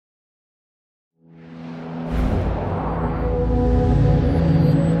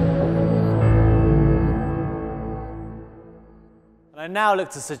I now look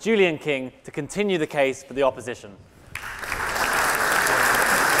to Sir Julian King to continue the case for the opposition.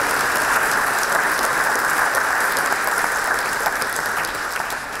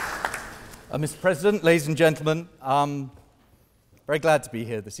 Mr. President, ladies and gentlemen, very glad to be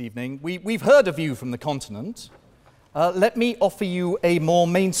here this evening. We've heard a view from the continent. Let me offer you a more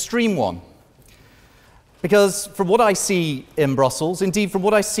mainstream one. Because from what I see in Brussels, indeed from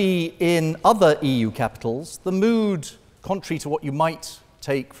what I see in other EU capitals, the mood, contrary to what you might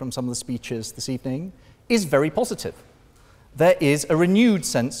take from some of the speeches this evening, is very positive. There is a renewed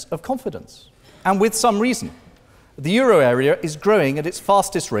sense of confidence, and with some reason. The euro area is growing at its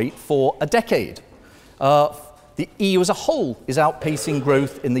fastest rate for a decade. The EU as a whole is outpacing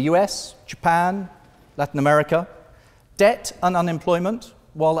growth in the US, Japan, Latin America. Debt and unemployment,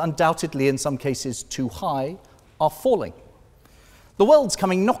 while undoubtedly in some cases too high, are falling. The world's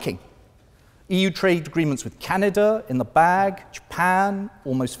coming knocking. EU trade agreements with Canada in the bag, Japan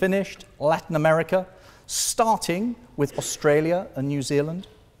almost finished, Latin America, starting with Australia and New Zealand.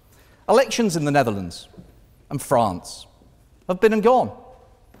 Elections in the Netherlands and France have been and gone.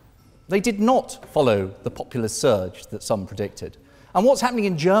 They did not follow the populist surge that some predicted. And what's happening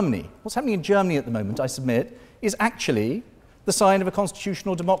in Germany at the moment, I submit, is actually the sign of a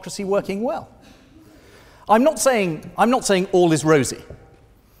constitutional democracy working well. I'm not saying all is rosy.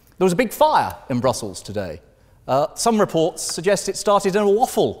 There was a big fire in Brussels today. Some reports suggest it started in a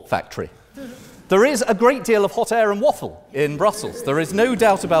waffle factory. There is a great deal of hot air and waffle in Brussels. There is no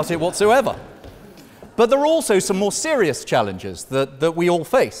doubt about it whatsoever. But there are also some more serious challenges that we all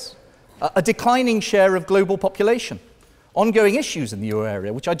face. A declining share of global population, ongoing issues in the euro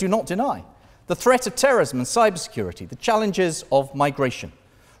area, which I do not deny, the threat of terrorism and cybersecurity, the challenges of migration,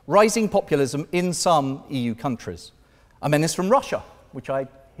 rising populism in some EU countries, a menace from Russia, which I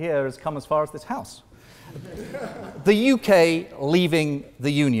hear has come as far as this House, the UK leaving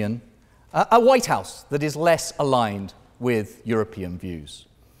the Union, a White House that is less aligned with European views.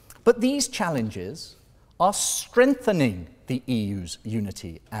 But these challenges are strengthening the EU's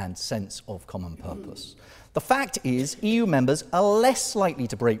unity and sense of common purpose. The fact is, EU members are less likely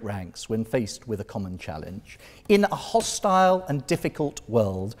to break ranks when faced with a common challenge. In a hostile and difficult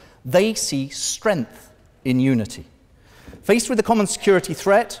world, they see strength in unity. Faced with a common security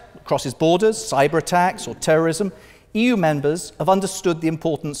threat that crosses borders, cyber attacks or terrorism, EU members have understood the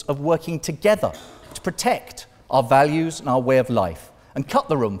importance of working together to protect our values and our way of life and cut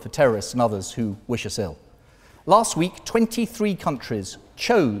the room for terrorists and others who wish us ill. Last week, 23 countries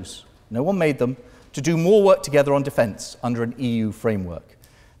chose, no one made them, to do more work together on defence under an EU framework.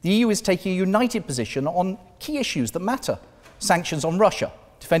 The EU is taking a united position on key issues that matter. Sanctions on Russia,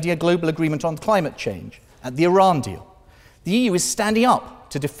 defending a global agreement on climate change, and the Iran deal. The EU is standing up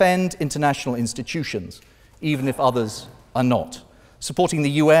to defend international institutions, even if others are not, supporting the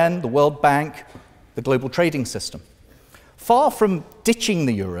UN, the World Bank, the global trading system. Far from ditching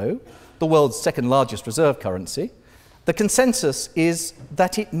the euro, the world's second largest reserve currency, the consensus is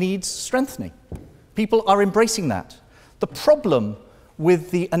that it needs strengthening. People are embracing that. The problem with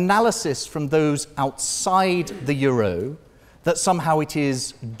the analysis from those outside the euro that somehow it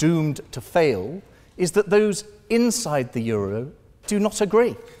is doomed to fail is that those inside the euro do not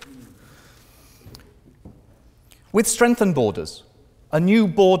agree. With strengthened borders, a new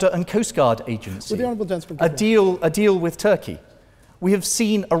border and coast guard agency, a deal with Turkey, we have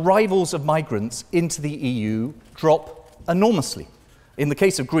seen arrivals of migrants into the EU drop enormously. In the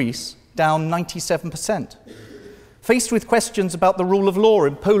case of Greece, down 97%. Faced with questions about the rule of law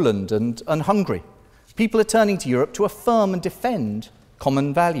in Poland and Hungary, people are turning to Europe to affirm and defend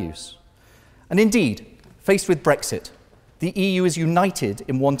common values. And indeed, faced with Brexit, the EU is united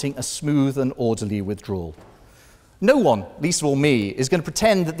in wanting a smooth and orderly withdrawal. No one, least of all me, is going to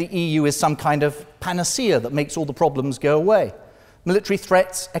pretend that the EU is some kind of panacea that makes all the problems go away. Military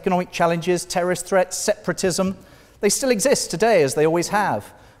threats, economic challenges, terrorist threats, separatism, they still exist today, as they always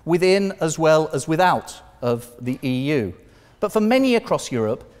have, within as well as without of the EU. But for many across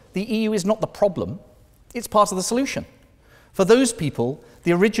Europe, the EU is not the problem, it's part of the solution. For those people,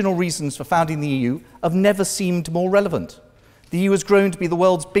 the original reasons for founding the EU have never seemed more relevant. The EU has grown to be the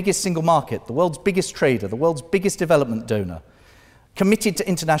world's biggest single market, the world's biggest trader, the world's biggest development donor, committed to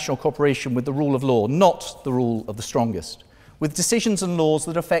international cooperation with the rule of law, not the rule of the strongest, with decisions and laws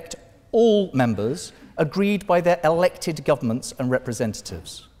that affect all members, agreed by their elected governments and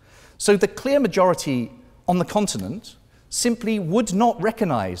representatives. So the clear majority on the continent simply would not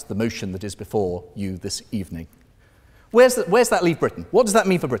recognise the motion that is before you this evening. Where's that leave Britain? What does that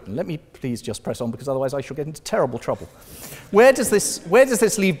mean for Britain? Let me please just press on, because otherwise I shall get into terrible trouble. Where does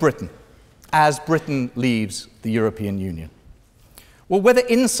this leave Britain as Britain leaves the European Union? Well, whether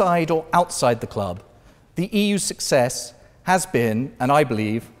inside or outside the club, the EU's success has been, and I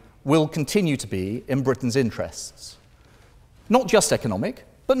believe will continue to be, in Britain's interests. Not just economic,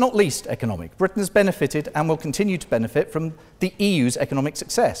 but not least economic. Britain has benefited and will continue to benefit from the EU's economic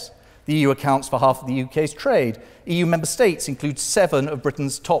success. The EU accounts for half of the UK's trade. EU member states include 7 of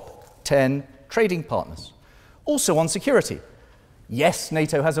Britain's top 10 trading partners. Also on security. Yes,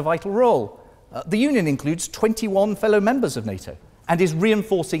 NATO has a vital role. The Union includes 21 fellow members of NATO and is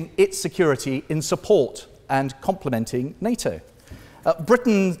reinforcing its security in support and complementing NATO.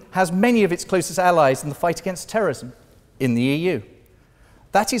 Britain has many of its closest allies in the fight against terrorism in the EU.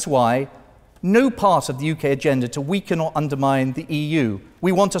 That is why no part of the UK agenda to weaken or undermine the EU.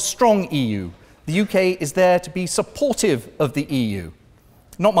 We want a strong EU. The UK is there to be supportive of the EU.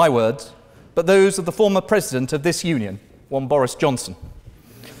 Not my words, but those of the former president of this union, one Boris Johnson.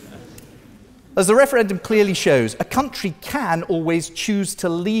 As the referendum clearly shows, a country can always choose to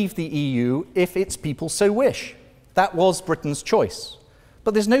leave the EU if its people so wish. That was Britain's choice.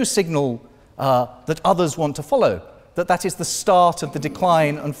 But there's no signal that others want to follow, that is the start of the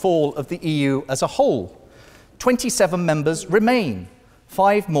decline and fall of the EU as a whole. 27 members remain.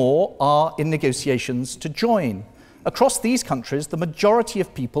 5 more are in negotiations to join. Across these countries, the majority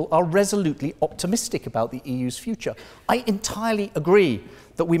of people are resolutely optimistic about the EU's future. I entirely agree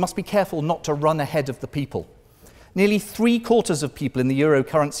that we must be careful not to run ahead of the people. Nearly 3/4 of people in the euro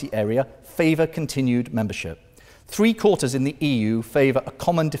currency area favour continued membership. 3/4 in the EU favour a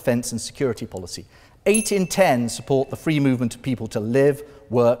common defence and security policy. 8 in 10 support the free movement of people to live,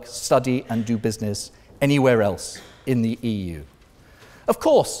 work, study and do business anywhere else in the EU. Of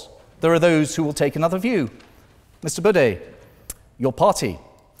course, there are those who will take another view. Mr. Budde, your party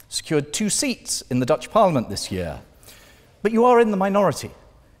secured 2 seats in the Dutch Parliament this year, but you are in the minority.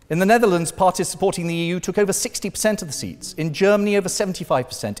 In the Netherlands, parties supporting the EU took over 60% of the seats. In Germany, over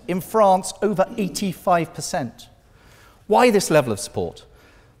 75%. In France, over 85%. Why this level of support?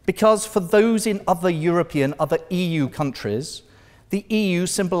 Because for those in other European, other EU countries, the EU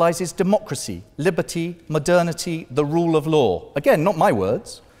symbolises democracy, liberty, modernity, the rule of law. Again, not my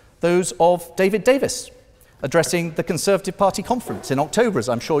words, those of David Davis, addressing the Conservative Party conference in October, as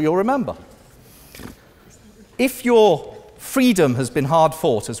I'm sure you'll remember. If your freedom has been hard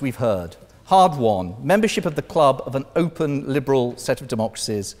fought, as we've heard, hard won, membership of the club of an open, liberal set of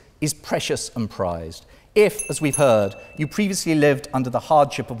democracies is precious and prized. If, as we've heard, you previously lived under the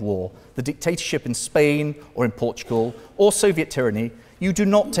hardship of war, the dictatorship in Spain or in Portugal, or Soviet tyranny, you do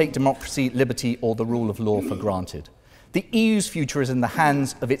not take democracy, liberty, or the rule of law for granted. The EU's future is in the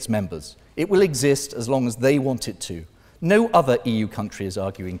hands of its members. It will exist as long as they want it to. No other EU country is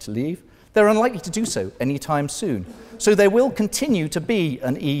arguing to leave. They're unlikely to do so anytime soon. So there will continue to be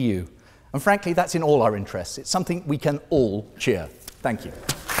an EU. And frankly, that's in all our interests. It's something we can all cheer. Thank you.